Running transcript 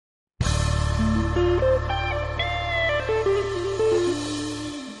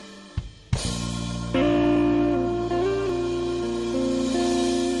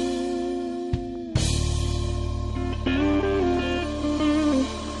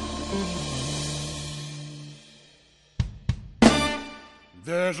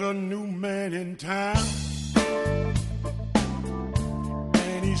There's a new man in town,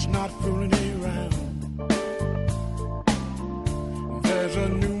 and he's not fooling around. There's a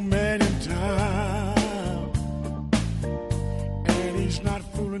new man in town, and he's not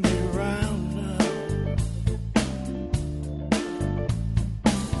fooling around now.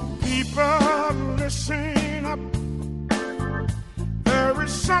 People, listen up. There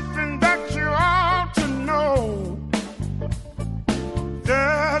is something that you ought to know.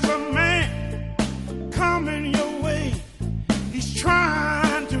 There's a man coming your way. He's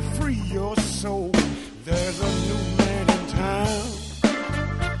trying to free your soul. There's a new man in town,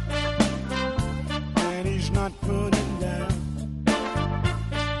 and he's not putting down.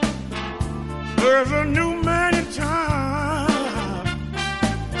 There's a new man in town,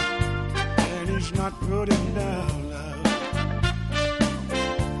 and he's not putting down love.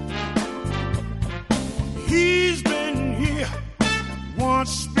 He's been here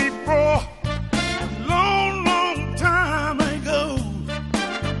once before, a long, long time ago.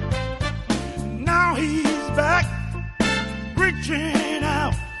 Now he's back, reaching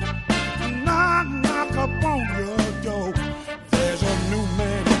out, knock, knock upon your door. There's a new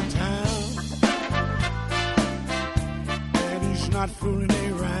man in town, and he's not fooling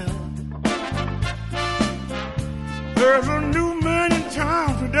around. There's a new man in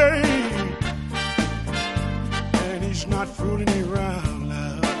town today, and he's not fooling around.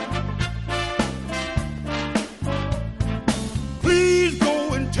 Please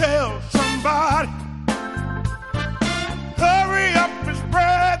go and tell somebody. Hurry up and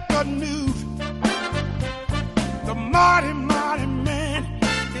spread the news. The mighty, mighty man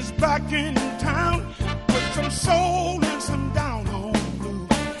is back in town with some soul and some down home blues.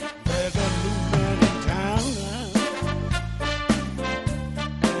 There's a new man in town,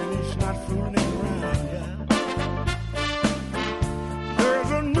 and he's not fooling around, yeah.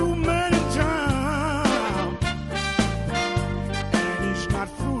 There's a new man in town, and he's not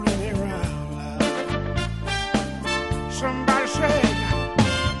fooling around, love. Somebody say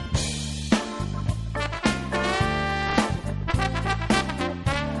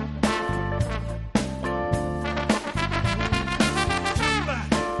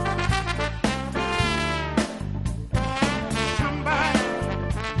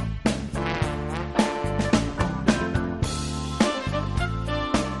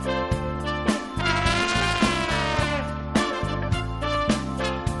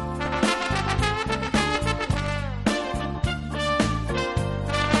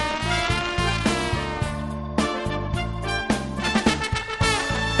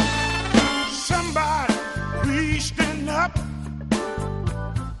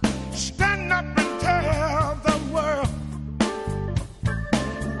stand up and tell the world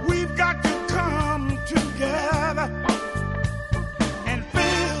we've got to come together and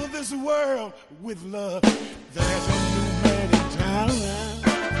fill this world with love. There's a new man in town,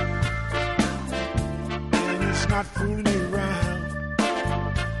 and he's not fooling